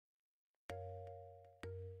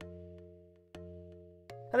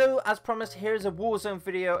Hello, as promised, here is a Warzone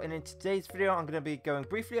video, and in today's video I'm going to be going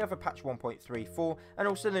briefly over patch 1.34 and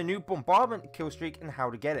also the new bombardment kill streak and how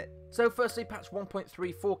to get it. So firstly, patch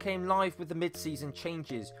 1.34 came live with the mid-season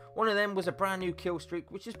changes. One of them was a brand new kill streak,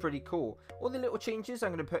 which is pretty cool. All the little changes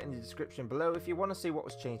I'm going to put in the description below if you want to see what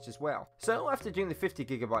was changed as well. So after doing the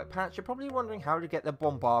 50GB patch, you're probably wondering how to get the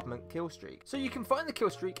bombardment kill streak. So you can find the kill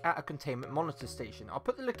streak at a containment monitor station. I'll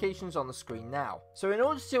put the locations on the screen now. So in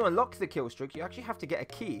order to unlock the kill streak, you actually have to get a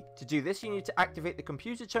key. To do this, you need to activate the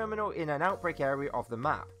computer terminal in an outbreak area of the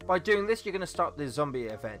map. By doing this, you're going to start the zombie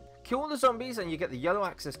event. Kill all the zombies and you get the yellow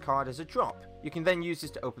access card as a drop. You can then use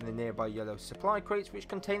this to open the nearby yellow supply crates which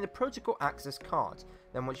contain the protocol access card.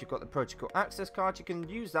 Then once you've got the protocol access card, you can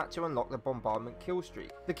use that to unlock the bombardment kill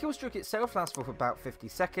streak. The kill streak itself lasts for about 50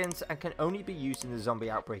 seconds and can only be used in the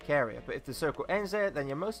zombie outbreak area, but if the circle ends there, then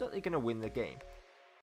you're most likely going to win the game.